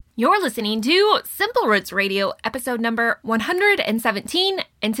You're listening to Simple Roots Radio, episode number 117,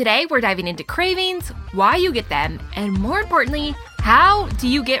 and today we're diving into cravings, why you get them, and more importantly, how do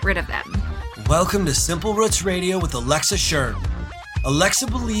you get rid of them? Welcome to Simple Roots Radio with Alexa Sherm. Alexa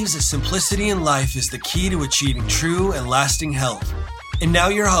believes that simplicity in life is the key to achieving true and lasting health. And now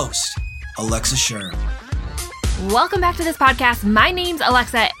your host, Alexa Sherm. Welcome back to this podcast. My name's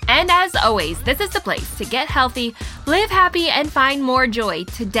Alexa, and as always, this is the place to get healthy, live happy, and find more joy.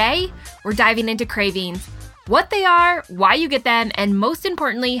 Today, we're diving into cravings, what they are, why you get them, and most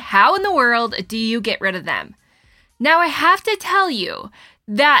importantly, how in the world do you get rid of them? Now, I have to tell you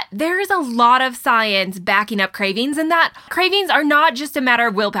that there is a lot of science backing up cravings, and that cravings are not just a matter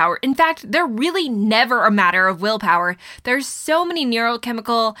of willpower. In fact, they're really never a matter of willpower. There's so many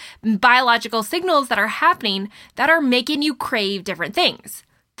neurochemical, biological signals that are happening that are making you crave different things.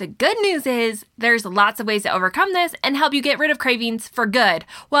 The good news is there's lots of ways to overcome this and help you get rid of cravings for good.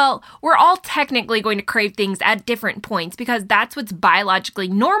 Well, we're all technically going to crave things at different points because that's what's biologically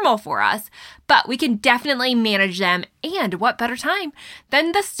normal for us, but we can definitely manage them. And what better time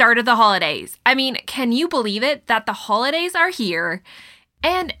than the start of the holidays? I mean, can you believe it that the holidays are here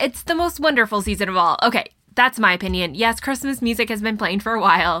and it's the most wonderful season of all? Okay, that's my opinion. Yes, Christmas music has been playing for a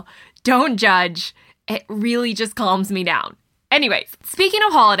while. Don't judge. It really just calms me down. Anyways, speaking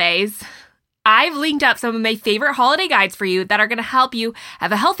of holidays, I've linked up some of my favorite holiday guides for you that are going to help you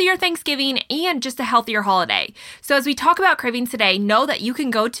have a healthier Thanksgiving and just a healthier holiday. So as we talk about cravings today, know that you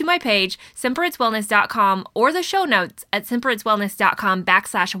can go to my page, simplerootswellness.com, or the show notes at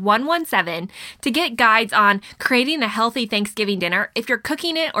simplerootswellness.com/117 to get guides on creating a healthy Thanksgiving dinner. If you're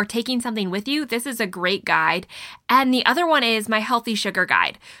cooking it or taking something with you, this is a great guide. And the other one is my healthy sugar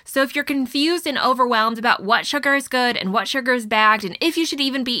guide. So if you're confused and overwhelmed about what sugar is good and what sugar is bad, and if you should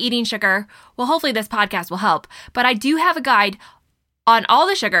even be eating sugar, well, hopefully this podcast will help. But I do have a guide on all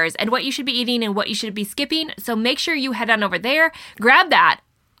the sugars and what you should be eating and what you should be skipping. So make sure you head on over there, grab that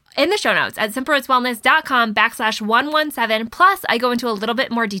in the show notes at simplerootswellness.com/117. Plus, I go into a little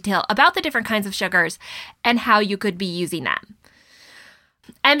bit more detail about the different kinds of sugars and how you could be using them.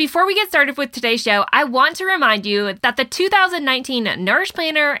 And before we get started with today's show, I want to remind you that the 2019 Nourish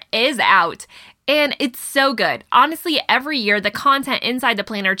Planner is out. And it's so good. Honestly, every year the content inside the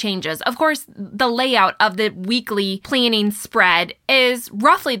planner changes. Of course, the layout of the weekly planning spread is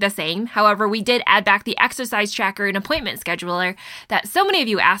roughly the same. However, we did add back the exercise tracker and appointment scheduler that so many of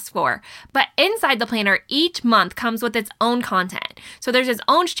you asked for. But inside the planner, each month comes with its own content. So there's its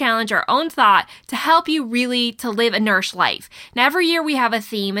own challenge or own thought to help you really to live a nourished life. Now, every year we have a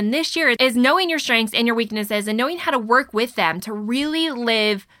theme, and this year is knowing your strengths and your weaknesses and knowing how to work with them to really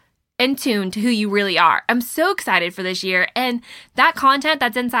live in tune to who you really are. I'm so excited for this year, and that content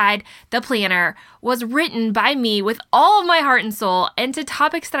that's inside the planner was written by me with all of my heart and soul into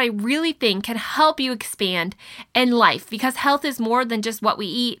topics that I really think can help you expand in life, because health is more than just what we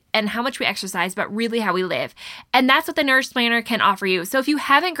eat and how much we exercise, but really how we live. And that's what the Nourish Planner can offer you. So if you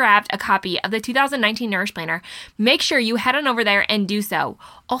haven't grabbed a copy of the 2019 Nourish Planner, make sure you head on over there and do so.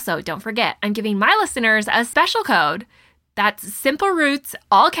 Also, don't forget, I'm giving my listeners a special code. That's Simple Roots,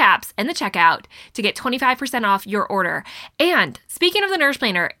 all caps, in the checkout to get 25% off your order. And speaking of the Nourish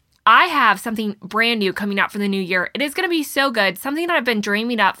Planner, I have something brand new coming out for the new year. It is going to be so good. Something that I've been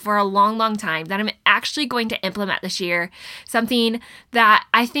dreaming up for a long, long time that I'm actually going to implement this year. Something that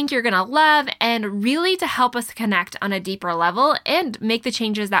I think you're going to love and really to help us connect on a deeper level and make the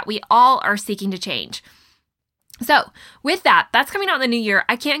changes that we all are seeking to change. So with that, that's coming out in the new year.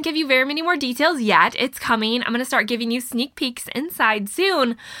 I can't give you very many more details yet. It's coming. I'm going to start giving you sneak peeks inside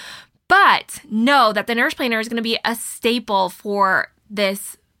soon. But know that the Nourish Planner is going to be a staple for the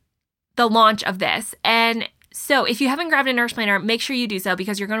launch of this. And so if you haven't grabbed a Nourish Planner, make sure you do so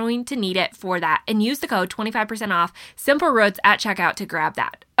because you're going to need it for that. And use the code 25% off Simple Roots at checkout to grab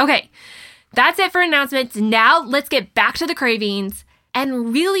that. Okay, that's it for announcements. Now let's get back to the cravings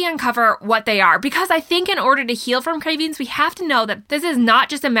and really uncover what they are. Because I think in order to heal from cravings, we have to know that this is not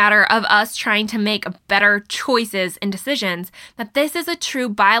just a matter of us trying to make better choices and decisions, that this is a true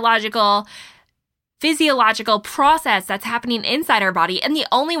biological, physiological process that's happening inside our body. And the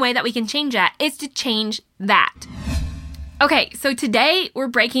only way that we can change that is to change that. Okay, so today we're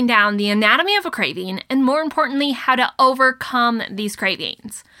breaking down the anatomy of a craving and more importantly, how to overcome these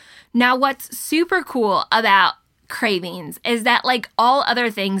cravings. Now, what's super cool about cravings is that, like all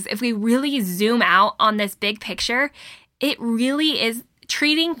other things, if we really zoom out on this big picture, it really is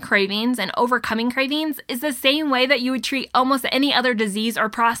treating cravings and overcoming cravings is the same way that you would treat almost any other disease or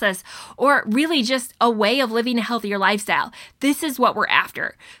process, or really just a way of living a healthier lifestyle. This is what we're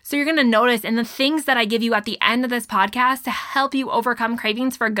after. So you're going to notice in the things that I give you at the end of this podcast to help you overcome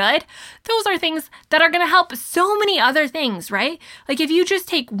cravings for good, those are things that are going to help so many other things, right? Like if you just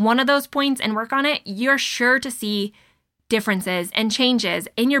take one of those points and work on it, you're sure to see differences and changes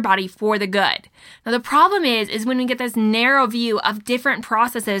in your body for the good. Now, the problem is when we get this narrow view of different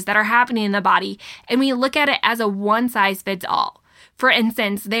processes that are happening in the body and we look at it as a one size fits all. For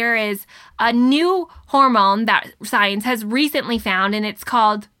instance, there is a new hormone that science has recently found, and it's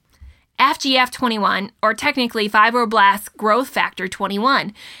called FGF21, or technically fibroblast growth factor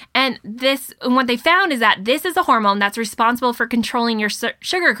 21. And what they found is that this is a hormone that's responsible for controlling your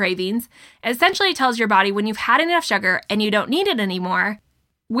sugar cravings. It essentially tells your body when you've had enough sugar and you don't need it anymore,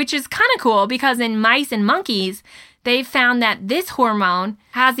 which is kind of cool because in mice and monkeys, they found that this hormone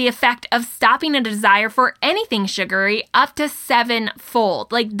has the effect of stopping a desire for anything sugary up to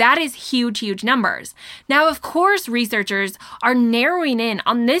 7-fold. Like that is huge, huge numbers. Now, of course, researchers are narrowing in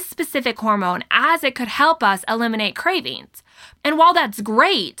on this specific hormone as it could help us eliminate cravings. And while that's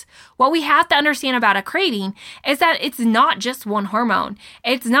great, what we have to understand about a craving is that it's not just one hormone.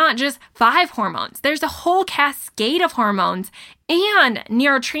 It's not just 5 hormones. There's a whole cascade of hormones and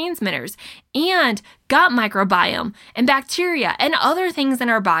neurotransmitters and gut microbiome and bacteria and other things in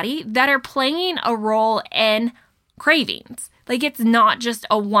our body that are playing a role in cravings. Like it's not just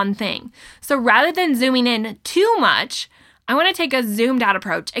a one thing. So rather than zooming in too much, I want to take a zoomed out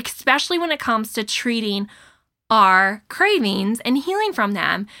approach, especially when it comes to treating our cravings and healing from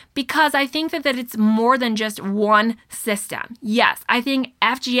them, because I think that it's more than just one system. Yes, I think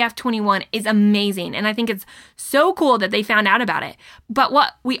FGF21 is amazing, and I think it's so cool that they found out about it. But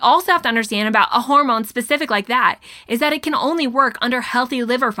what we also have to understand about a hormone specific like that is that it can only work under healthy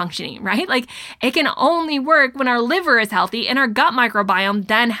liver functioning, right? Like it can only work when our liver is healthy and our gut microbiome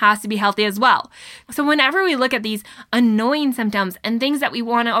then has to be healthy as well. So whenever we look at these annoying symptoms and things that we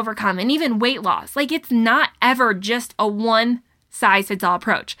want to overcome, and even weight loss, like it's not ever just a one size fits all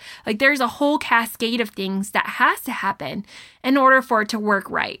approach. Like there's a whole cascade of things that has to happen in order for it to work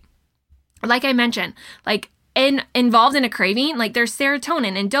right. Like I mentioned, like involved in a craving, like there's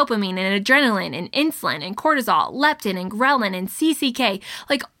serotonin and dopamine and adrenaline and insulin and cortisol, leptin and ghrelin and CCK.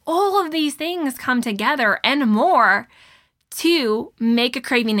 Like all of these things come together and more to make a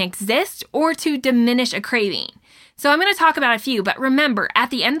craving exist or to diminish a craving. So I'm going to talk about a few, but remember,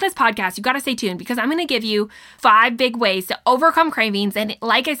 at the end of this podcast, you got to stay tuned because I'm going to give you 5 big ways to overcome cravings. And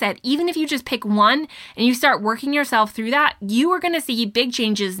like I said, even if you just pick one and you start working yourself through that, you are going to see big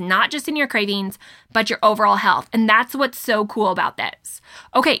changes, not just in your cravings, but your overall health. And that's what's so cool about this.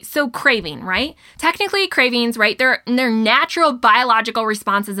 Okay, so craving, right? Technically, cravings, right? They're natural biological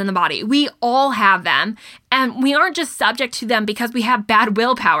responses in the body. We all have them, and we aren't just subject to them because we have bad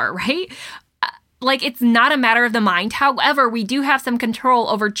willpower, right? Like it's not a matter of the mind. However, we do have some control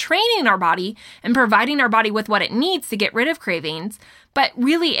over training our body and providing our body with what it needs to get rid of cravings. But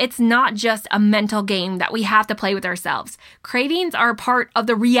really, it's not just a mental game that we have to play with ourselves. Cravings are a part of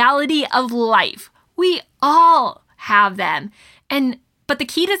the reality of life. We all have them. But the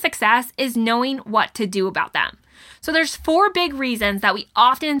key to success is knowing what to do about them. So there's 4 big reasons that we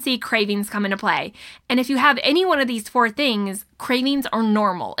often see cravings come into play. And if you have any one of these 4 things, cravings are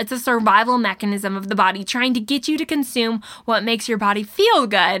normal. It's a survival mechanism of the body trying to get you to consume what makes your body feel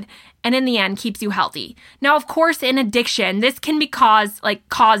good and in the end keeps you healthy. Now, of course, in addiction, this can be cause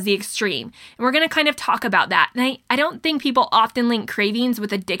the extreme. And we're going to kind of talk about that. And I don't think people often link cravings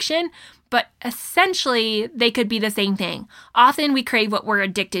with addiction, but essentially they could be the same thing. Often we crave what we're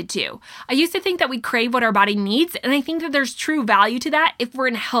addicted to. I used to think that we crave what our body needs, and I think that there's true value to that if we're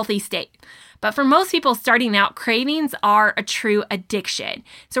in a healthy state. But for most people starting out, cravings are a true addiction.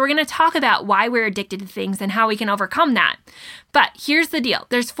 So we're going to talk about why we're addicted to things and how we can overcome that. But here's the deal.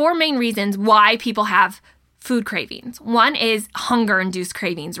 There's 4 main reasons why people have food cravings. One is hunger-induced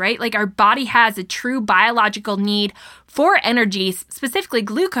cravings, right? Like our body has a true biological need for energy, specifically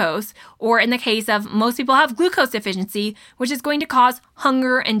glucose, or in the case of most people have glucose deficiency, which is going to cause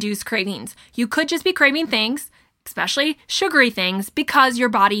hunger-induced cravings. You could just be craving things, especially sugary things, because your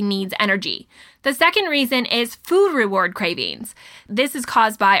body needs energy. The second reason is food reward cravings. This is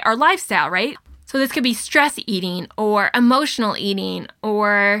caused by our lifestyle, right? So this could be stress eating or emotional eating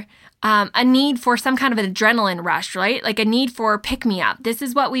or a need for some kind of an adrenaline rush, right? Like a need for pick-me-up. This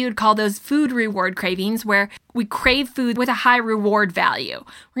is what we would call those food reward cravings, where we crave food with a high reward value.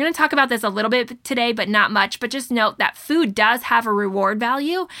 We're going to talk about this a little bit today, but not much. But just note that food does have a reward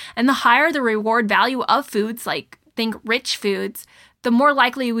value, and the higher the reward value of foods, like think rich foods, the more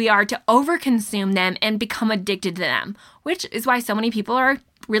likely we are to overconsume them and become addicted to them, which is why so many people are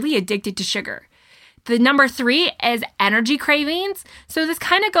really addicted to sugar. The number 3 is energy cravings. So this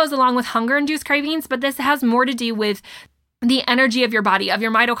kind of goes along with hunger-induced cravings, but this has more to do with the energy of your body, of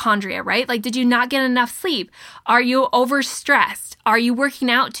your mitochondria, right? Like, did you not get enough sleep? Are you overstressed? Are you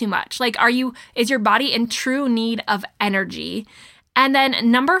working out too much? Like, is your body in true need of energy? And then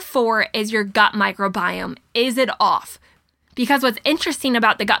number 4 is your gut microbiome. Is it off? Because what's interesting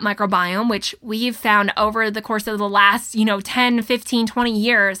about the gut microbiome, which we've found over the course of the last, 10, 15, 20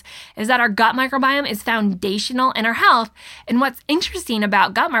 years, is that our gut microbiome is foundational in our health. And what's interesting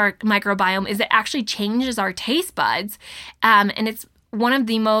about gut microbiome is it actually changes our taste buds. And it's one of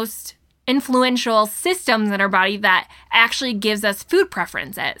the most influential systems in our body that actually gives us food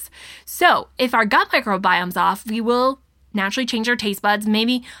preferences. So if our gut microbiome's off, we will naturally change our taste buds.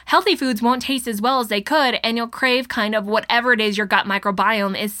 Maybe healthy foods won't taste as well as they could, and you'll crave kind of whatever it is your gut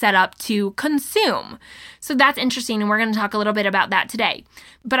microbiome is set up to consume. So that's interesting, and we're going to talk a little bit about that today.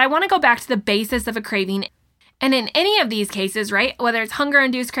 But I want to go back to the basis of a craving. And in any of these cases, right, whether it's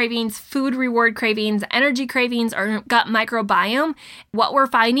hunger-induced cravings, food reward cravings, energy cravings, or gut microbiome, what we're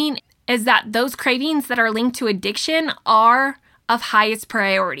finding is that those cravings that are linked to addiction are of highest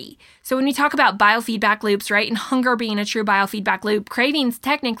priority. So when we talk about biofeedback loops, right, and hunger being a true biofeedback loop, cravings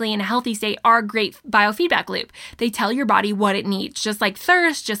technically in a healthy state are a great biofeedback loop. They tell your body what it needs, just like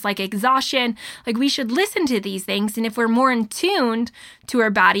thirst, just like exhaustion. Like, we should listen to these things, and if we're more in tuned to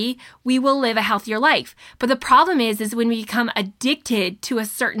our body, we will live a healthier life. But the problem is when we become addicted to a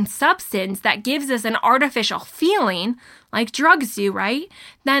certain substance that gives us an artificial feeling, like drugs do, right?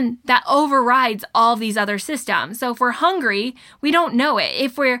 Then that overrides all these other systems. So if we're hungry, we don't know it.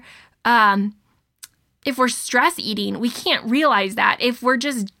 If we're stress eating, we can't realize that. If we're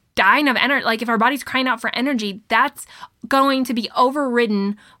just dying of energy, like if our body's crying out for energy, that's going to be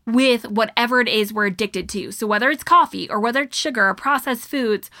overridden with whatever it is we're addicted to. So whether it's coffee or whether it's sugar or processed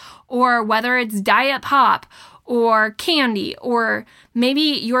foods, or whether it's diet pop or candy, or maybe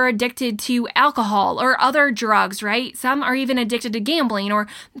you're addicted to alcohol or other drugs, right? Some are even addicted to gambling or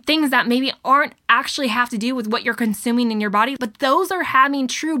things that maybe aren't actually have to do with what you're consuming in your body, but those are having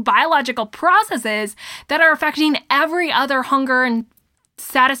true biological processes that are affecting every other hunger and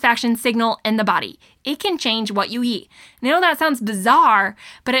satisfaction signal in the body. It can change what you eat. And I know that sounds bizarre,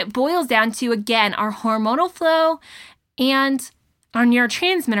 but it boils down to, again, our hormonal flow and our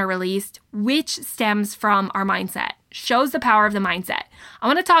neurotransmitter release, which stems from our mindset, shows the power of the mindset. I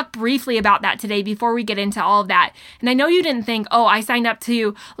want to talk briefly about that today before we get into all of that. And I know you didn't think, oh, I signed up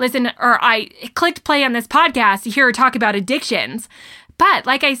to listen, or I clicked play on this podcast to hear her talk about addictions. But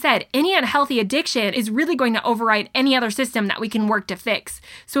like I said, any unhealthy addiction is really going to override any other system that we can work to fix.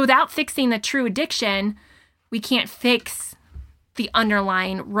 So without fixing the true addiction, we can't fix the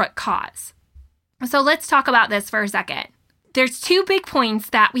underlying root cause. So let's talk about this for a second. There's 2 big points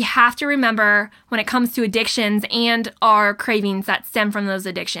that we have to remember when it comes to addictions and our cravings that stem from those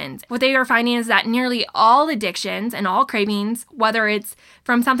addictions. What they are finding is that nearly all addictions and all cravings, whether it's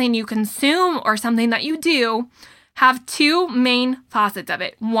from something you consume or something that you do, have 2 main facets of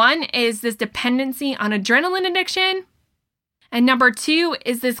it. One is this dependency on adrenaline addiction. And number 2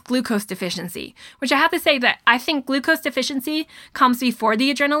 is this glucose deficiency, which I have to say that I think glucose deficiency comes before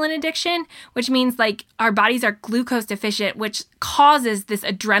the adrenaline addiction, which means like our bodies are glucose deficient, which causes this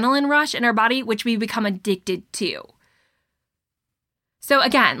adrenaline rush in our body, which we become addicted to. So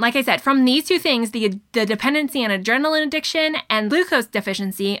again, like I said, from these 2 things, the dependency on adrenaline addiction and glucose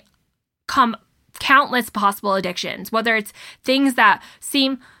deficiency come countless possible addictions, whether it's things that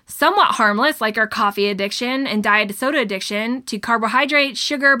seem somewhat harmless, like our coffee addiction and diet soda addiction, to carbohydrate,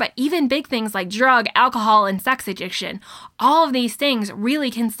 sugar, but even big things like drug, alcohol, and sex addiction. All of these things really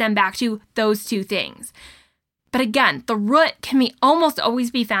can stem back to those 2 things. But again, the root can almost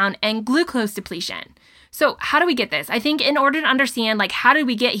always be found in glucose depletion. So how do we get this? I think in order to understand, like, how did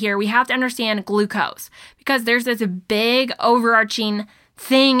we get here, we have to understand glucose, because there's this big overarching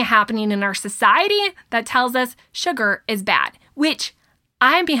thing happening in our society that tells us sugar is bad, which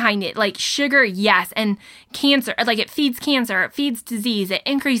I'm behind it. Like, sugar, yes, and cancer, like it feeds cancer, it feeds disease, it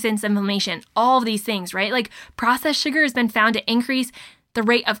increases inflammation, all of these things, right? Like, processed sugar has been found to increase the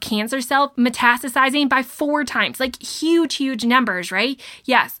rate of cancer cell metastasizing by 4 times, like huge, huge numbers, right?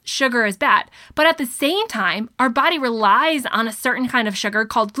 Yes, sugar is bad. But at the same time, our body relies on a certain kind of sugar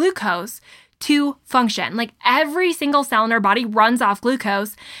called glucose to function. Like, every single cell in our body runs off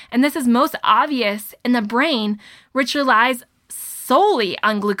glucose, and this is most obvious in the brain, which relies solely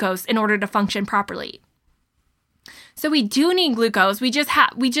on glucose in order to function properly. So we do need glucose. We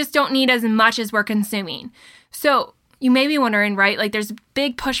just don't need as much as we're consuming. So you may be wondering, right? Like there's a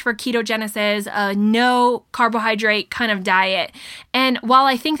big push for ketogenesis, a no carbohydrate kind of diet. And while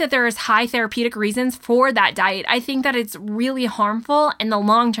I think that there is high therapeutic reasons for that diet, I think that it's really harmful in the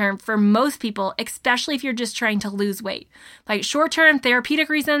long term for most people, especially if you're just trying to lose weight. Like short-term therapeutic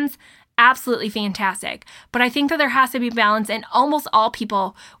reasons, absolutely fantastic. But I think that there has to be balance in almost all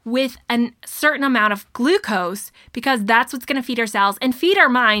people with a certain amount of glucose, because that's what's going to feed our cells and feed our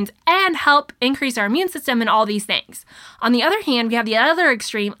minds and help increase our immune system and all these things. On the other hand, we have the other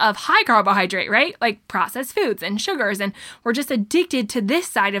extreme of high carbohydrate, right? Like processed foods and sugars, and we're just addicted to this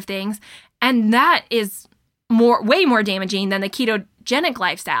side of things. And that is way more damaging than the ketogenic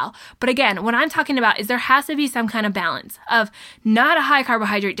lifestyle. But again, what I'm talking about is there has to be some kind of balance of not a high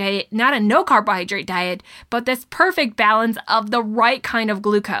carbohydrate diet, not a no carbohydrate diet, but this perfect balance of the right kind of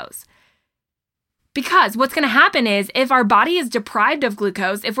glucose. Because what's going to happen is if our body is deprived of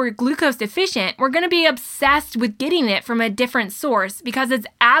glucose, if we're glucose deficient, we're going to be obsessed with getting it from a different source because it's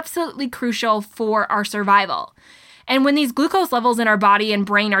absolutely crucial for our survival. And when these glucose levels in our body and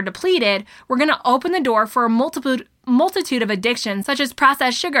brain are depleted, we're going to open the door for a multitude of addictions, such as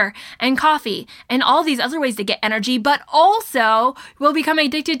processed sugar and coffee and all these other ways to get energy, but also we'll become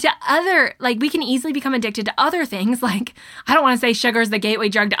addicted to we can easily become addicted to other things. Like, I don't want to say sugar is the gateway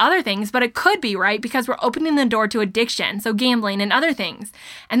drug to other things, but it could be, right? Because we're opening the door to addiction, so gambling and other things.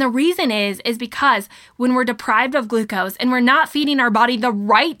 And the reason is because when we're deprived of glucose and we're not feeding our body the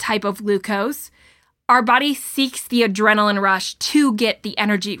right type of glucose, our body seeks the adrenaline rush to get the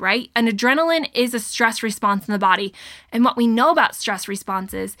energy, right? And adrenaline is a stress response in the body. And what we know about stress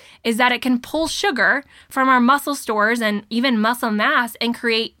responses is that it can pull sugar from our muscle stores and even muscle mass and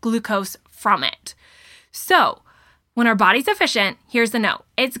create glucose from it. So when our body's deficient, here's the note.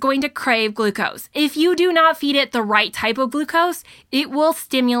 It's going to crave glucose. If you do not feed it the right type of glucose, it will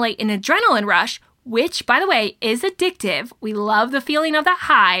stimulate an adrenaline rush, which, by the way, is addictive. We love the feeling of that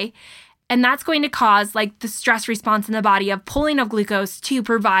high. And that's going to cause like the stress response in the body of pulling of glucose to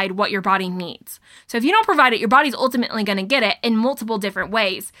provide what your body needs. So if you don't provide it, your body's ultimately going to get it in multiple different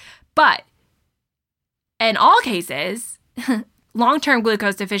ways. But in all cases, long-term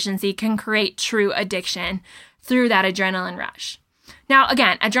glucose deficiency can create true addiction through that adrenaline rush. Now,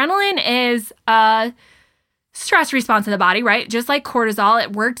 again, adrenaline is a stress response in the body, right? Just like cortisol,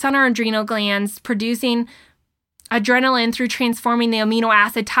 it works on our adrenal glands, producing adrenaline through transforming the amino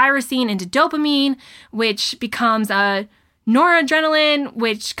acid tyrosine into dopamine, which becomes a noradrenaline,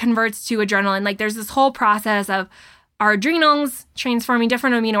 which converts to adrenaline. Like there's this whole process of our adrenals transforming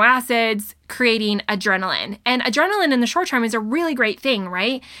different amino acids, creating adrenaline. And adrenaline in the short term is a really great thing,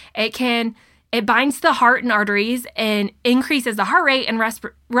 right? It binds to the heart and arteries and increases the heart rate and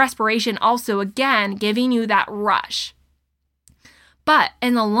respiration also, again, giving you that rush. But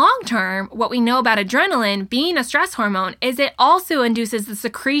in the long term, what we know about adrenaline being a stress hormone is it also induces the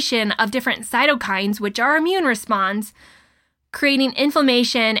secretion of different cytokines, which are immune response, creating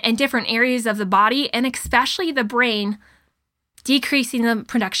inflammation in different areas of the body and especially the brain, decreasing the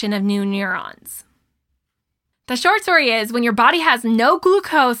production of new neurons. The short story is when your body has no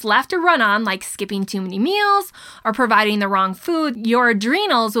glucose left to run on, like skipping too many meals or providing the wrong food, your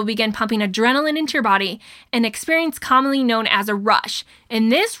adrenals will begin pumping adrenaline into your body and experience commonly known as a rush. And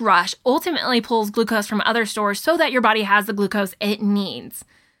this rush ultimately pulls glucose from other stores so that your body has the glucose it needs.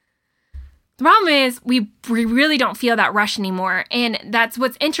 The problem is we really don't feel that rush anymore. And that's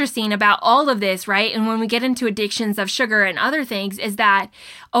what's interesting about all of this, right? And when we get into addictions of sugar and other things is that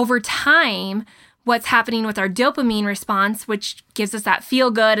over time, what's happening with our dopamine response, which gives us that feel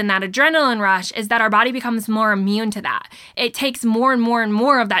good and that adrenaline rush, is that our body becomes more immune to that. It takes more and more and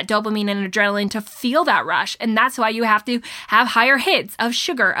more of that dopamine and adrenaline to feel that rush. And that's why you have to have higher hits of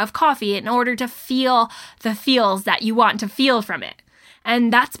sugar, of coffee, in order to feel the feels that you want to feel from it.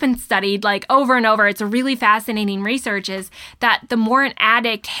 And that's been studied like over and over. It's a really fascinating research is that the more an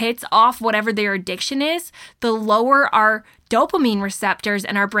addict hits off whatever their addiction is, the lower our dopamine receptors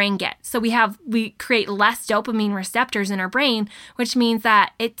in our brain get. So we create less dopamine receptors in our brain, which means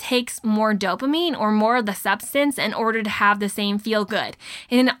that it takes more dopamine or more of the substance in order to have the same feel good.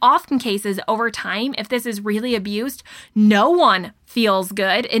 And in often cases over time, if this is really abused, no one feels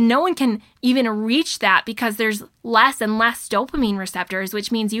good and no one can even reach that because there's less and less dopamine receptors,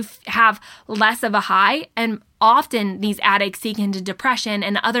 which means you have less of a high and often these addicts seek into depression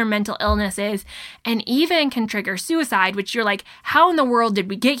and other mental illnesses and even can trigger suicide, which you're like, how in the world did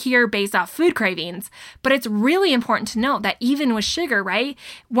we get here based off food cravings? But it's really important to note that even with sugar, right?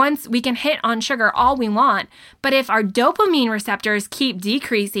 Once we can hit on sugar all we want, but if our dopamine receptors keep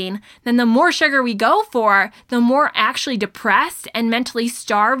decreasing, then the more sugar we go for, the more actually depressed and mentally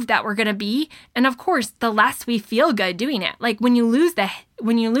starved that we're going to be. And of course, the less we feel good doing it. Like when you lose the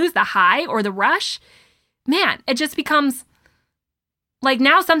high or the rush, man, it just becomes like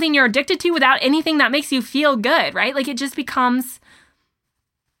now something you're addicted to without anything that makes you feel good, right? Like it just becomes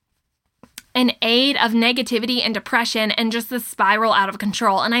an aid of negativity and depression and just the spiral out of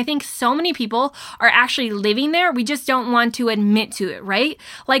control. And I think so many people are actually living there. We just don't want to admit to it, right?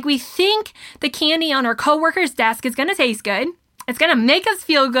 Like we think the candy on our coworker's desk is going to taste good. It's going to make us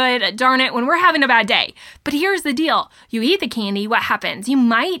feel good, darn it, when we're having a bad day. But here's the deal. You eat the candy, what happens? You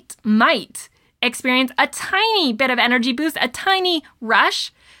might experience a tiny bit of energy boost, a tiny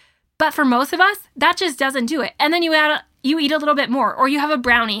rush. But for most of us, that just doesn't do it. And then you eat a little bit more, or you have a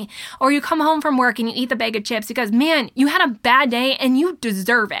brownie, or you come home from work and you eat the bag of chips because, man, you had a bad day and you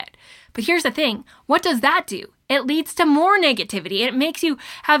deserve it. But here's the thing. What does that do? It leads to more negativity. It makes you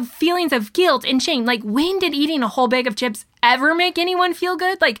have feelings of guilt and shame. Like, when did eating a whole bag of chips ever make anyone feel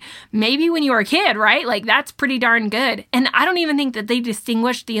good? Like, maybe when you were a kid, right? Like, that's pretty darn good. And I don't even think that they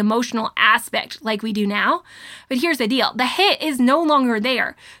distinguish the emotional aspect like we do now. But here's the deal. The hit is no longer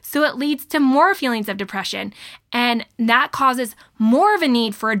there. So it leads to more feelings of depression. And that causes more of a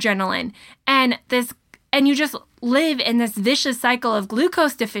need for adrenaline. And you just live in this vicious cycle of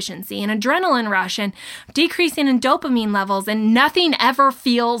glucose deficiency and adrenaline rush and decreasing in dopamine levels, and nothing ever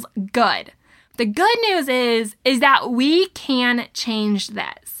feels good. The good news is that we can change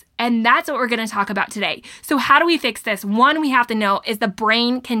this. And that's what we're going to talk about today. So how do we fix this? One, we have to know is the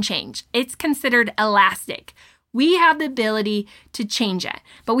brain can change. It's considered elastic. We have the ability to change it.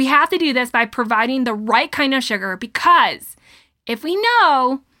 But we have to do this by providing the right kind of sugar, because if we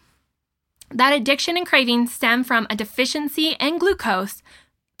know that addiction and craving stem from a deficiency in glucose,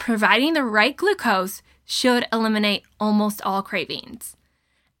 providing the right glucose should eliminate almost all cravings.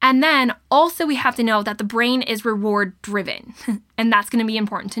 And then also we have to know that the brain is reward driven. And that's going to be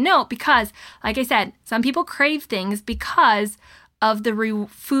important to note because, like I said, some people crave things because of the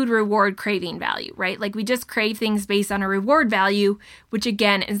food reward craving value, right? Like we just crave things based on a reward value, which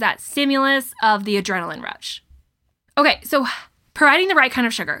again is that stimulus of the adrenaline rush. Okay, so providing the right kind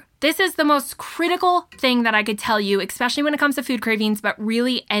of sugar. This is the most critical thing that I could tell you, especially when it comes to food cravings, but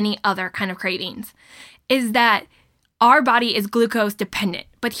really any other kind of cravings, is that our body is glucose dependent.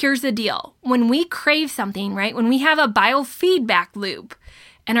 But here's the deal. When we crave something, right, when we have a biofeedback loop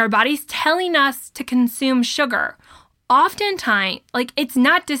and our body's telling us to consume sugar, oftentimes, like it's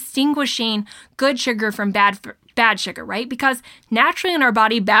not distinguishing good sugar from bad sugar, right? Because naturally in our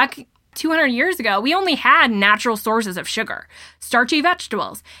body back 200 years ago, we only had natural sources of sugar, starchy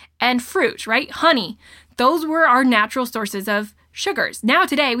vegetables and fruit, right? Honey. Those were our natural sources of sugars. Now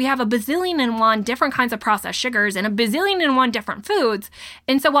today, we have a bazillion and one different kinds of processed sugars and a bazillion and one different foods.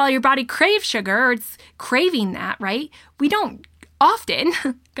 And so while your body craves sugar, or it's craving that, right? We don't often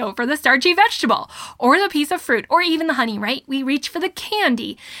go for the starchy vegetable or the piece of fruit or even the honey, right? We reach for the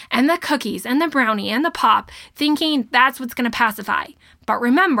candy and the cookies and the brownie and the pop, thinking that's what's going to pacify. But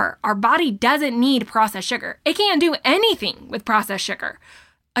remember, our body doesn't need processed sugar. It can't do anything with processed sugar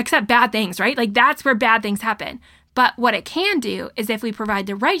except bad things, right? Like that's where bad things happen. But what it can do is if we provide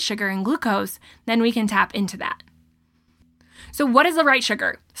the right sugar and glucose, then we can tap into that. So what is the right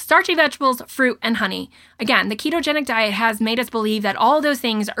sugar? Starchy vegetables, fruit, and honey. Again, the ketogenic diet has made us believe that all those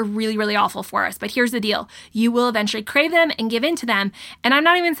things are really, really awful for us. But here's the deal. You will eventually crave them and give in to them. And I'm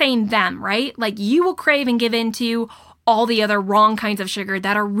not even saying them, right? Like you will crave and give in to all the other wrong kinds of sugar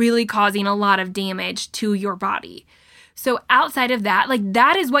that are really causing a lot of damage to your body. So outside of that, like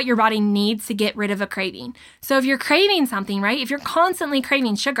that is what your body needs to get rid of a craving. So if you're craving something, right? If you're constantly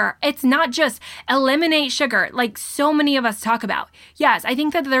craving sugar, it's not just eliminate sugar like so many of us talk about. Yes, I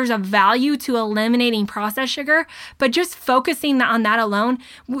think that there's a value to eliminating processed sugar, but just focusing on that alone,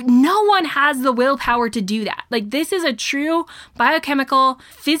 no one has the willpower to do that. Like this is a true biochemical,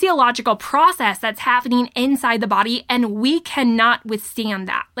 physiological process that's happening inside the body, and we cannot withstand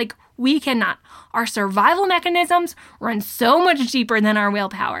that. Like we cannot. Our survival mechanisms run so much deeper than our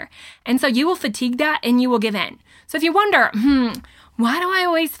willpower. And so you will fatigue that and you will give in. So if you wonder, why do I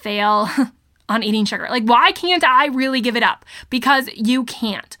always fail on eating sugar? Like, why can't I really give it up? Because you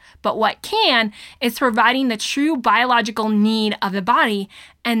can't. But what can is providing the true biological need of the body.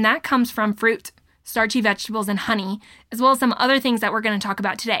 And that comes from fruit. starchy vegetables, and honey, as well as some other things that we're going to talk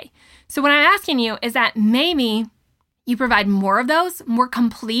about today. So what I'm asking you is that maybe you provide more of those, more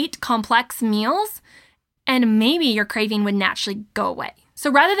complete, complex meals, and maybe your craving would naturally go away.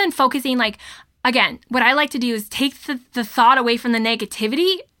 So rather than focusing, again, what I like to do is take the thought away from the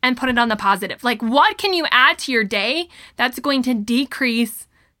negativity and put it on the positive. What can you add to your day that's going to decrease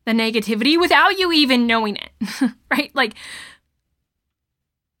the negativity without you even knowing it, right?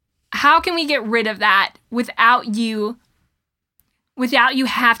 How can we get rid of that without you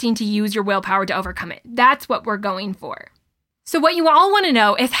having to use your willpower to overcome it? That's what we're going for. So what you all want to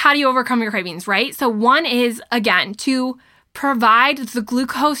know is, how do you overcome your cravings, right? So one is, again, to provide the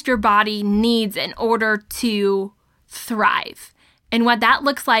glucose your body needs in order to thrive. And what that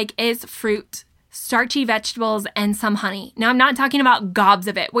looks like is fruit, starchy vegetables, and some honey. Now, I'm not talking about gobs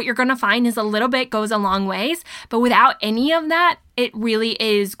of it. What you're going to find is a little bit goes a long ways, but without any of that, it really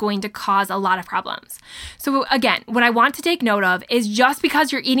is going to cause a lot of problems. So again, what I want to take note of is, just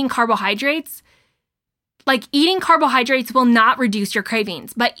because you're eating carbohydrates, eating carbohydrates will not reduce your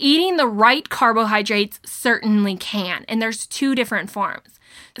cravings, but eating the right carbohydrates certainly can. And there's two different forms.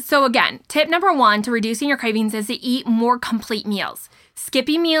 So again, tip number one to reducing your cravings is to eat more complete meals.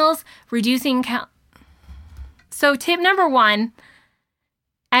 Skipping meals, reducing So tip number one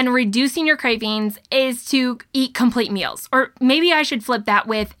and reducing your cravings is to eat complete meals. Or maybe I should flip that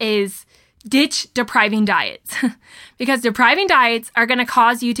with is ditch depriving diets. Because depriving diets are going to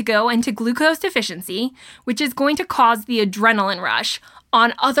cause you to go into glucose deficiency, which is going to cause the adrenaline rush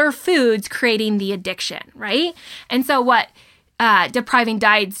on other foods, creating the addiction, right? And so what depriving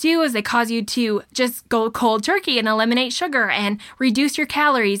diets do is they cause you to just go cold turkey and eliminate sugar and reduce your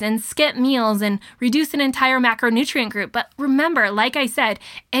calories and skip meals and reduce an entire macronutrient group. But remember, like I said,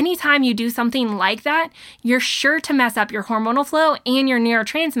 anytime you do something like that, you're sure to mess up your hormonal flow and your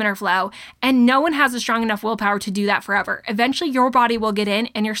neurotransmitter flow, and no one has a strong enough willpower to do that forever. Eventually, your body will get in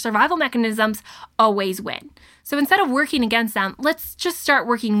and your survival mechanisms always win. So instead of working against them, let's just start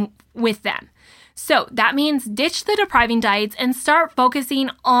working with them. So that means ditch the depriving diets and start focusing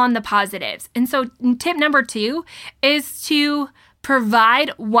on the positives. And so tip number two is to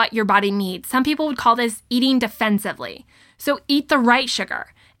provide what your body needs. Some people would call this eating defensively. So eat the right sugar.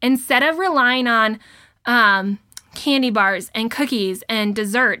 Instead of relying on candy bars and cookies and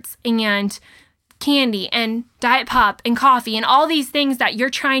desserts and candy and diet pop and coffee and all these things that you're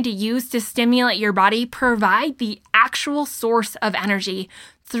trying to use to stimulate your body, provide the actual source of energy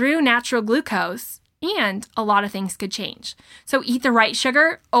through natural glucose, and a lot of things could change. So eat the right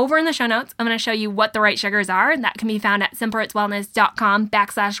sugar. Over in the show notes, I'm going to show you what the right sugars are. That can be found at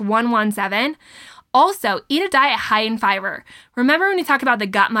simpleritswellness.com/117. Also, eat a diet high in fiber. Remember when we talk about the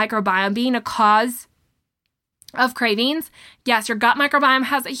gut microbiome being a cause of cravings? Yes, your gut microbiome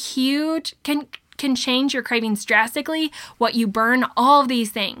has a huge, can change your cravings drastically, what you burn, all of these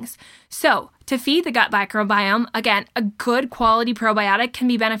things. So to feed the gut microbiome, again, a good quality probiotic can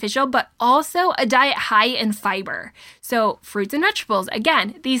be beneficial, but also a diet high in fiber. So fruits and vegetables,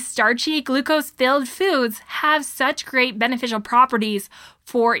 again, these starchy, glucose-filled foods have such great beneficial properties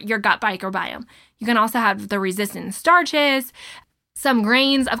for your gut microbiome. You can also have the resistant starches, some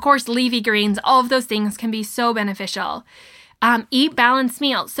grains, of course, leafy greens, all of those things can be so beneficial. Eat balanced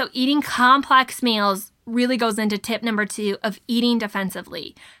meals. So eating complex meals really goes into tip number two of eating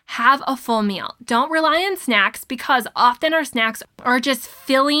defensively. Have a full meal. Don't rely on snacks, because often our snacks are just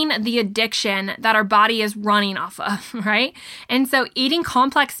filling the addiction that our body is running off of, right? And so eating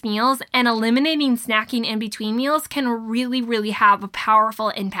complex meals and eliminating snacking in between meals can really, really have a powerful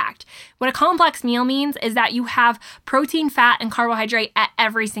impact. What a complex meal means is that you have protein, fat, and carbohydrate at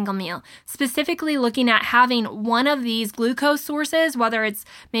every single meal. Specifically looking at having one of these glucose sources, whether it's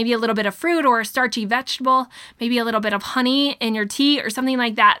maybe a little bit of fruit or a starchy vegetable, maybe a little bit of honey in your tea or something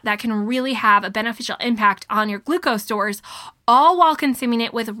like that, that can really have a beneficial impact on your glucose stores, all while consuming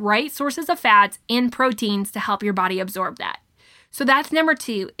it with right sources of fats and proteins to help your body absorb that. So that's number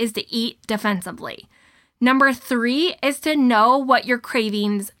two, is to eat defensively. Number three is to know what your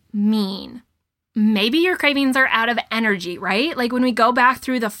cravings mean. Maybe your cravings are out of energy, right? Like when we go back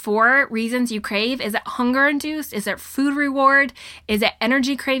through the 4 reasons you crave, is it hunger induced? Is it food reward? Is it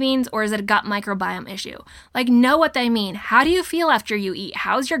energy cravings? Or is it a gut microbiome issue? Like, know what they mean. How do you feel after you eat?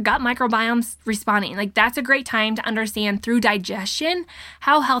 How's your gut microbiome responding? Like, that's a great time to understand through digestion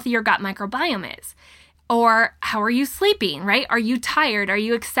how healthy your gut microbiome is. Or how are you sleeping, right? Are you tired? Are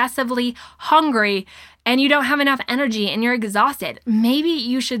you excessively hungry and you don't have enough energy and you're exhausted? Maybe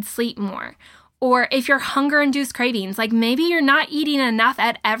you should sleep more. Or if you're hunger-induced cravings, like maybe you're not eating enough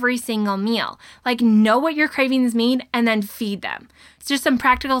at every single meal. Like, know what your cravings mean and then feed them. It's just some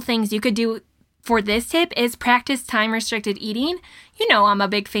practical things you could do for this tip is practice time-restricted eating. You know I'm a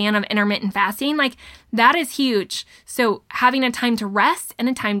big fan of intermittent fasting. Like, that is huge. So having a time to rest and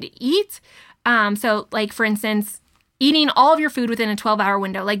a time to eat. So like, for instance, eating all of your food within a 12-hour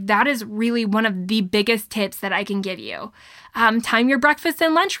window. Like, that is really one of the biggest tips that I can give you. Time your breakfast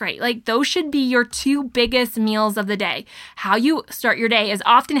and lunch right. Like, those should be your two biggest meals of the day. How you start your day is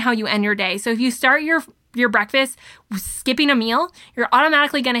often how you end your day. So if you start your breakfast skipping a meal, you're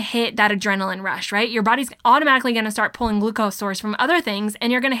automatically going to hit that adrenaline rush, right? Your body's automatically going to start pulling glucose source from other things, and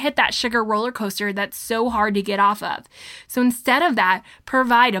you're going to hit that sugar roller coaster that's so hard to get off of. So instead of that,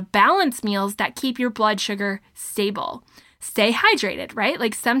 provide balanced meals that keep your blood sugar stable. Stay hydrated, right?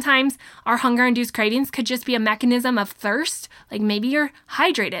 Like, sometimes our hunger-induced cravings could just be a mechanism of thirst. Like, maybe you're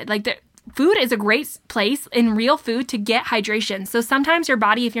hydrated. Like, food is a great place in real food to get hydration. So sometimes your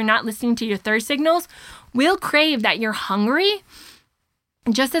body, if you're not listening to your thirst signals, will crave that you're hungry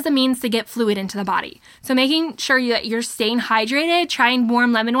just as a means to get fluid into the body. So making sure that you're staying hydrated, trying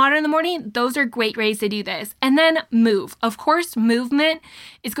warm lemon water in the morning, those are great ways to do this. And then move. Of course, movement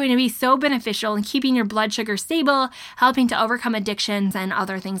is going to be so beneficial in keeping your blood sugar stable, helping to overcome addictions and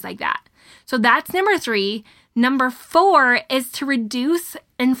other things like that. So that's number 3. Number 4 is to reduce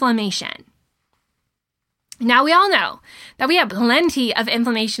inflammation. Now, we all know that we have plenty of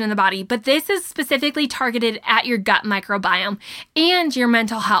inflammation in the body, but this is specifically targeted at your gut microbiome and your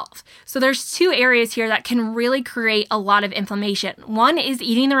mental health. So there's 2 areas here that can really create a lot of inflammation. 1 is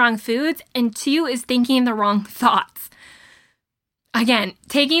eating the wrong foods, and 2 is thinking the wrong thoughts. Again,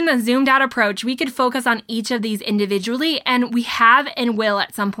 taking the zoomed out approach, we could focus on each of these individually, and we have and will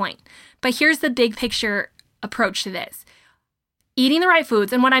at some point. But here's the big picture approach to this. Eating the right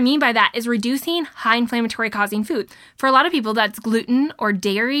foods, and what I mean by that is reducing high inflammatory causing food. For a lot of people, that's gluten or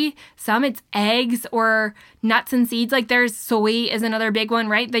dairy. Some it's eggs or nuts and seeds. Like, there's soy is another big one,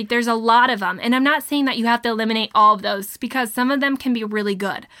 right? Like, there's a lot of them. And I'm not saying that you have to eliminate all of those, because some of them can be really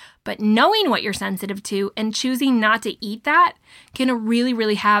good. But knowing what you're sensitive to and choosing not to eat that can really,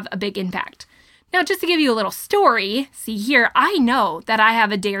 really have a big impact. Now, just to give you a little story, see here, I know that I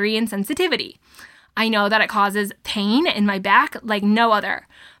have a dairy insensitivity. I know that it causes pain in my back like no other.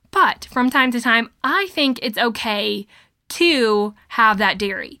 But from time to time, I think it's okay to have that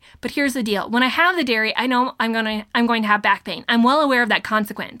dairy. But here's the deal. When I have the dairy, I know I'm going to have back pain. I'm well aware of that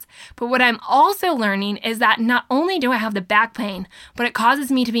consequence. But what I'm also learning is that not only do I have the back pain, but it causes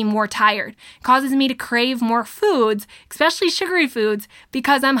me to be more tired. It causes me to crave more foods, especially sugary foods,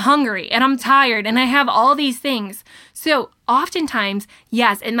 because I'm hungry and I'm tired and I have all these things. So oftentimes,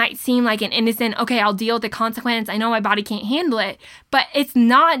 yes, it might seem like an innocent, okay, I'll deal with the consequence. I know my body can't handle it, but it's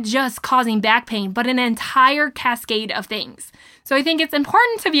not just causing back pain, but an entire cascade of things. So I think it's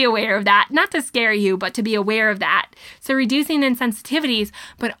important to be aware of that, not to scare you, but to be aware of that. So reducing insensitivities,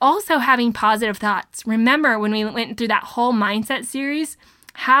 but also having positive thoughts. Remember when we went through that whole mindset series,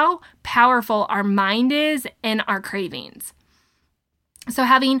 how powerful our mind is and our cravings. So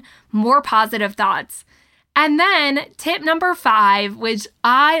having more positive thoughts. And then tip number 5, which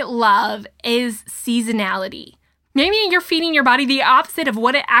I love, is seasonality. Maybe you're feeding your body the opposite of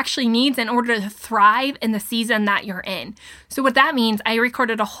what it actually needs in order to thrive in the season that you're in. So what that means, I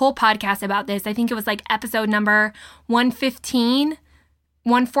recorded a whole podcast about this. I think it was like episode number 114,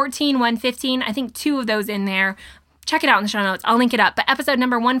 115. I think 2 of those in there. Check it out in the show notes. I'll link it up. But episode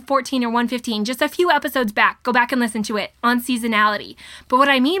number 114 or 115, just a few episodes back, go back and listen to it on seasonality. But what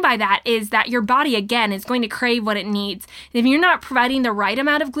I mean by that is that your body, again, is going to crave what it needs. And if you're not providing the right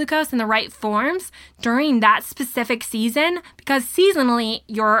amount of glucose in the right forms during that specific season, because seasonally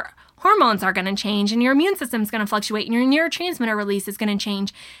your hormones are going to change and your immune system is going to fluctuate and your neurotransmitter release is going to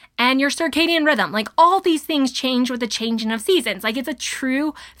change and your circadian rhythm, like all these things change with the changing of seasons. Like, it's a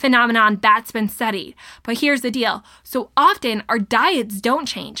true phenomenon that's been studied. But here's the deal. So often our diets don't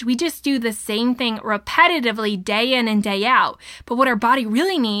change. We just do the same thing repetitively day in and day out. But what our body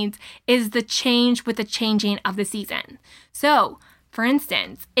really needs is the change with the changing of the season. So for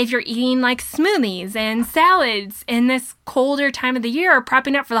instance, if you're eating like smoothies and salads in this colder time of the year,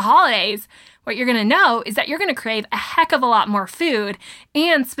 prepping up for the holidays, what you're going to know is that you're going to crave a heck of a lot more food,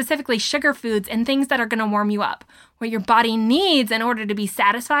 and specifically sugar foods and things that are going to warm you up. What your body needs in order to be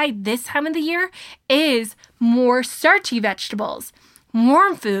satisfied this time of the year is more starchy vegetables,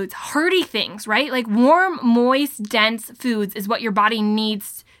 warm foods, hearty things, right? Like warm, moist, dense foods is what your body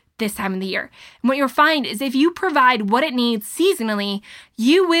needs this time of the year. And what you'll find is if you provide what it needs seasonally,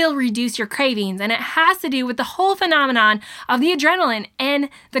 you will reduce your cravings. And it has to do with the whole phenomenon of the adrenaline and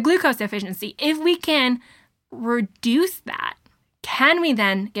the glucose deficiency. If we can reduce that, can we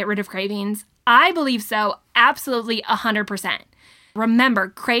then get rid of cravings? I believe so, absolutely 100%. Remember,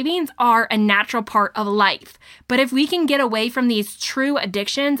 cravings are a natural part of life, but if we can get away from these true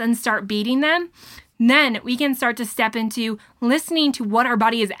addictions and start beating them, then we can start to step into listening to what our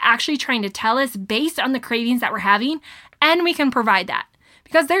body is actually trying to tell us based on the cravings that we're having, and we can provide that.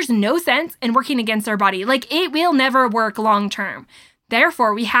 Because there's no sense in working against our body. Like, it will never work long term.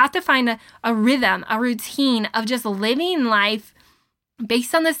 Therefore, we have to find a rhythm, a routine of just living life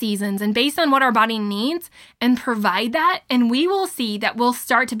based on the seasons and based on what our body needs and provide that. And we will see that we'll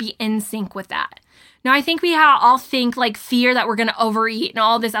start to be in sync with that. Now, I think we all think like fear that we're going to overeat and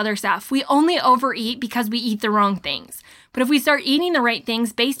all this other stuff. We only overeat because we eat the wrong things. But if we start eating the right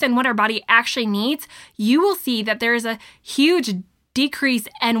things based on what our body actually needs, you will see that there is a huge decrease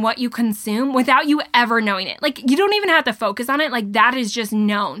in what you consume without you ever knowing it. Like, you don't even have to focus on it. Like, that is just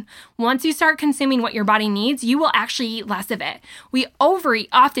known. Once you start consuming what your body needs, you will actually eat less of it. We overeat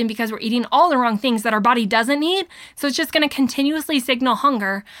often because we're eating all the wrong things that our body doesn't need. So it's just going to continuously signal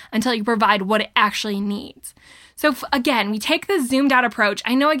hunger until you provide what it actually needs. So again, we take the zoomed out approach.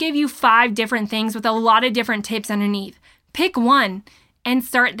 I know I gave you 5 different things with a lot of different tips underneath. Pick one and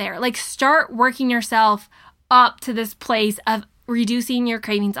start there. Like, start working yourself up to this place of reducing your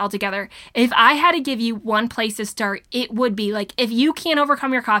cravings altogether. If I had to give you one place to start, it would be like, if you can't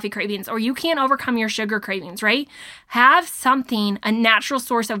overcome your coffee cravings or you can't overcome your sugar cravings, right? Have something, a natural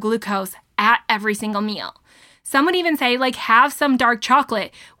source of glucose at every single meal. Some would even say, like, have some dark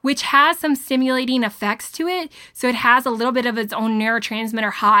chocolate, which has some stimulating effects to it. So it has a little bit of its own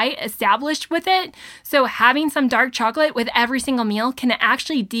neurotransmitter high established with it. So having some dark chocolate with every single meal can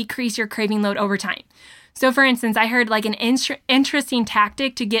actually decrease your craving load over time. So for instance, I heard like an interesting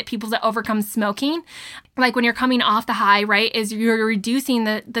tactic to get people to overcome smoking. Like when you're coming off the high, right, is you're reducing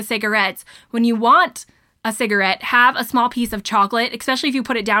the cigarettes. When you want a cigarette, have a small piece of chocolate, especially if you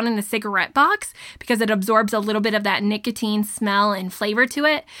put it down in a cigarette box, because it absorbs a little bit of that nicotine smell and flavor to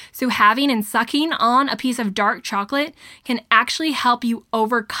it. So having and sucking on a piece of dark chocolate can actually help you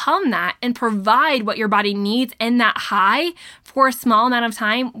overcome that and provide what your body needs in that high for a small amount of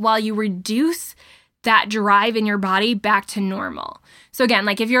time while you reduce that drive in your body back to normal. So again,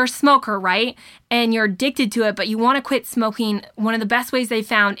 like if you're a smoker, right, and you're addicted to it, but you want to quit smoking, one of the best ways they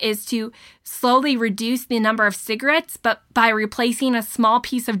found is to slowly reduce the number of cigarettes, but by replacing a small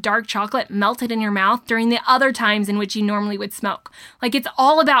piece of dark chocolate melted in your mouth during the other times in which you normally would smoke. Like, it's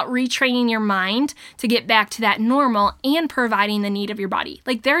all about retraining your mind to get back to that normal and providing the need of your body.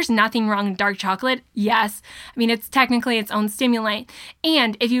 Like, there's nothing wrong with dark chocolate. Yes. I mean, it's technically its own stimulant.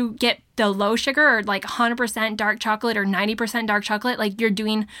 And if you get the low sugar or like 100% dark chocolate or 90% dark chocolate, like, you're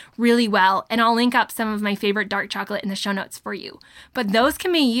doing really well. And I'll link up some of my favorite dark chocolate in the show notes for you. But those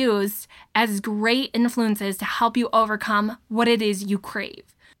can be used as great influences to help you overcome what it is you crave.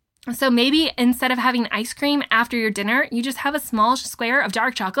 So maybe instead of having ice cream after your dinner, you just have a small square of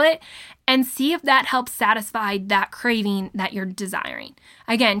dark chocolate and see if that helps satisfy that craving that you're desiring.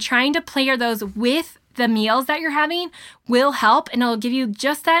 Again, trying to pair those with the meals that you're having will help, and it'll give you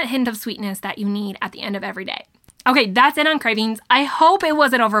just that hint of sweetness that you need at the end of every day. Okay, that's it on cravings. I hope it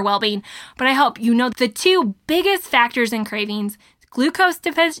wasn't overwhelming, but I hope you know the 2 biggest factors in cravings: glucose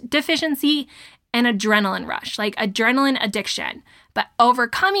deficiency and adrenaline rush, like adrenaline addiction. But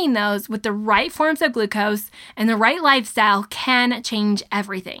overcoming those with the right forms of glucose and the right lifestyle can change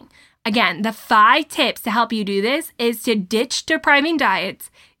everything. Again, the 5 tips to help you do this is to ditch depriving diets,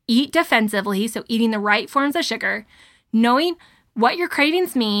 eat defensively, so eating the right forms of sugar, knowing what your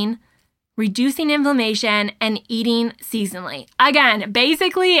cravings mean, reducing inflammation, and eating seasonally. Again,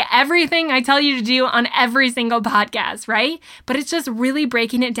 basically everything I tell you to do on every single podcast, right? But it's just really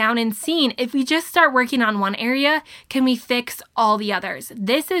breaking it down and seeing if we just start working on one area, can we fix all the others?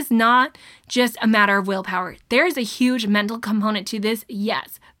 This is not just a matter of willpower. There's a huge mental component to this,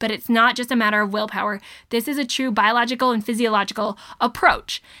 yes, but it's not just a matter of willpower. This is a true biological and physiological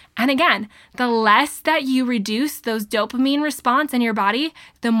approach. And again, the less that you reduce those dopamine response in your body,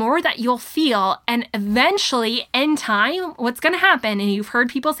 the more that you'll feel. And eventually, in time, what's going to happen, and you've heard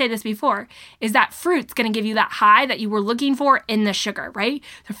people say this before, is that fruit's going to give you that high that you were looking for in the sugar, right?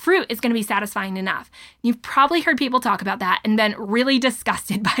 The fruit is going to be satisfying enough. You've probably heard people talk about that and been really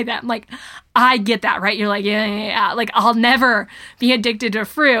disgusted by them. Like, I get that, right? You're like, yeah. Like, I'll never be addicted to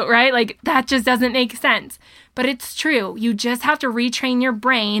fruit, right? Like, that just doesn't make sense. But it's true. You just have to retrain your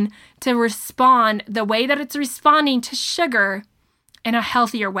brain to respond the way that it's responding to sugar in a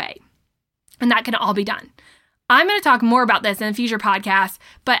healthier way. And that can all be done. I'm going to talk more about this in a future podcast,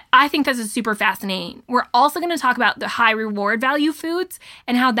 but I think this is super fascinating. We're also going to talk about the high reward value foods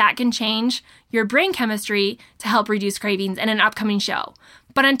and how that can change your brain chemistry to help reduce cravings in an upcoming show.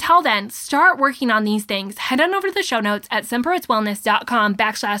 But until then, start working on these things. Head on over to the show notes at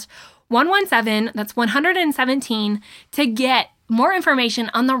simplerootswellness.com/117, that's 117, to get more information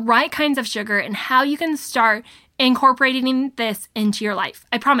on the right kinds of sugar and how you can start incorporating this into your life.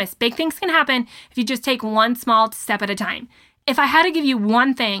 I promise, big things can happen if you just take one small step at a time. If I had to give you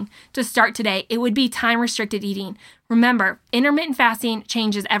one thing to start today, it would be time-restricted eating. Remember, intermittent fasting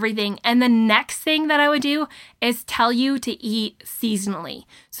changes everything. And the next thing that I would do is tell you to eat seasonally.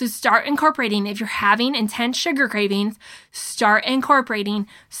 So start incorporating, if you're having intense sugar cravings, start incorporating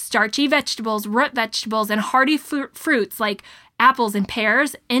starchy vegetables, root vegetables, and hearty fruits like apples and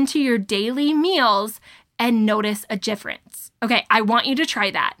pears into your daily meals and notice a difference. Okay, I want you to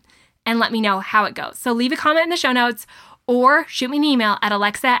try that and let me know how it goes. So leave a comment in the show notes or shoot me an email at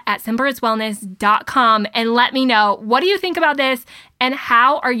alexa@simplerootswellness.com and let me know, what do you think about this and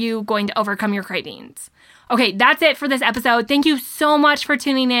how are you going to overcome your cravings? Okay, that's it for this episode. Thank you so much for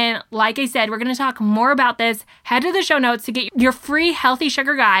tuning in. Like I said, we're going to talk more about this. Head to the show notes to get your free healthy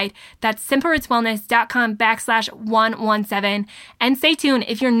sugar guide. That's simplerootswellness.com/117. And stay tuned.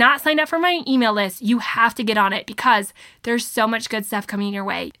 If you're not signed up for my email list, you have to get on it because there's so much good stuff coming your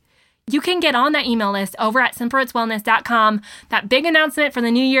way. You can get on that email list over at simplerootswellness.com. That big announcement for the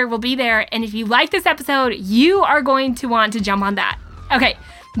new year will be there. And if you like this episode, you are going to want to jump on that. Okay,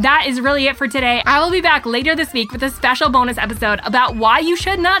 that is really it for today. I will be back later this week with a special bonus episode about why you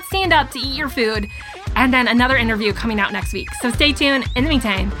should not stand up to eat your food, and then another interview coming out next week. So stay tuned. In the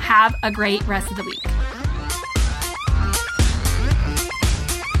meantime, have a great rest of the week.